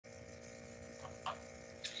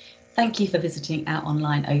Thank you for visiting our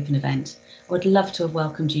online open event. I would love to have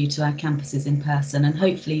welcomed you to our campuses in person, and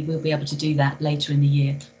hopefully we'll be able to do that later in the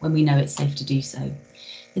year when we know it's safe to do so.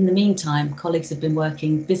 In the meantime, colleagues have been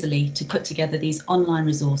working busily to put together these online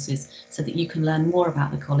resources so that you can learn more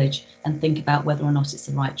about the college and think about whether or not it's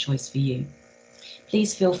the right choice for you.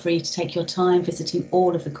 Please feel free to take your time visiting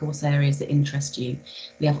all of the course areas that interest you.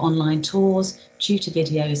 We have online tours, tutor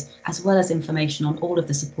videos, as well as information on all of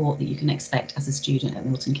the support that you can expect as a student at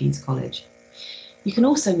Milton Keynes College. You can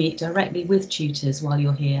also meet directly with tutors while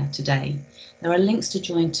you're here today. There are links to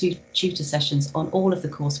join tutor sessions on all of the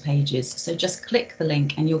course pages, so just click the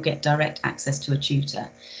link and you'll get direct access to a tutor.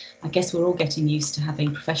 I guess we're all getting used to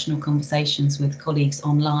having professional conversations with colleagues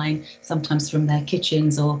online, sometimes from their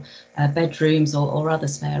kitchens or bedrooms or other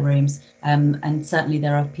spare rooms, and certainly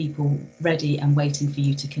there are people ready and waiting for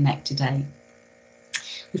you to connect today.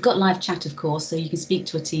 We've got live chat, of course, so you can speak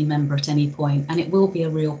to a team member at any point, and it will be a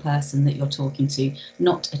real person that you're talking to,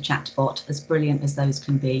 not a chat bot, as brilliant as those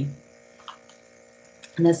can be.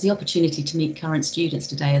 And there's the opportunity to meet current students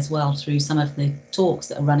today as well through some of the talks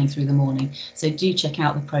that are running through the morning. So do check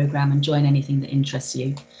out the programme and join anything that interests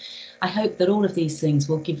you. I hope that all of these things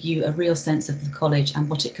will give you a real sense of the college and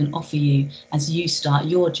what it can offer you as you start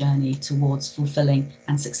your journey towards fulfilling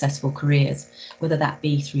and successful careers, whether that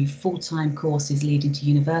be through full-time courses leading to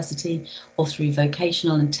university or through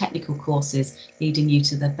vocational and technical courses leading you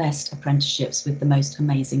to the best apprenticeships with the most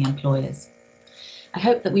amazing employers. I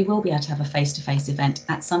hope that we will be able to have a face-to-face event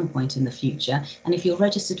at some point in the future, and if you're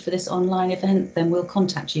registered for this online event, then we'll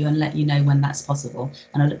contact you and let you know when that's possible,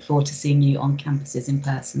 and I look forward to seeing you on campuses in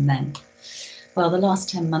person then. Well, the last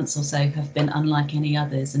 10 months or so have been unlike any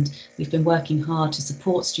others, and we've been working hard to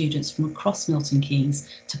support students from across Milton Keynes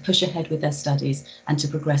to push ahead with their studies and to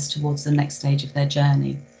progress towards the next stage of their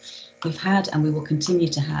journey. We've had and we will continue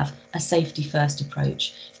to have a safety-first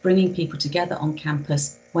approach, bringing people together on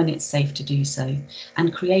campus when it's safe to do so,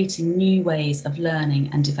 and creating new ways of learning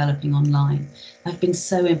and developing online. I've been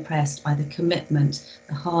so impressed by the commitment,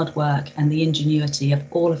 the hard work and the ingenuity of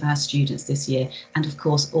all of our students this year, and of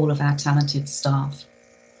course all of our talented staff.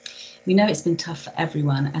 We know it's been tough for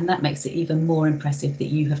everyone, and that makes it even more impressive that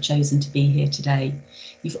you have chosen to be here today.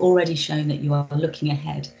 You've already shown that you are looking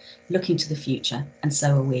ahead, looking to the future, and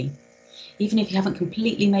so are we. Even if you haven't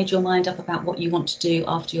completely made your mind up about what you want to do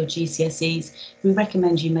after your GCSEs, we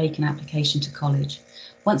recommend you make an application to college.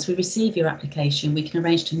 Once we receive your application, we can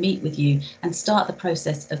arrange to meet with you and start the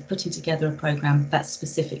process of putting together a programme that's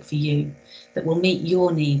specific for you, that will meet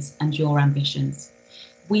your needs and your ambitions.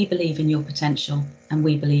 We believe in your potential and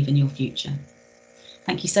we believe in your future.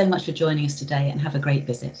 Thank you so much for joining us today and have a great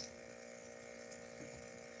visit.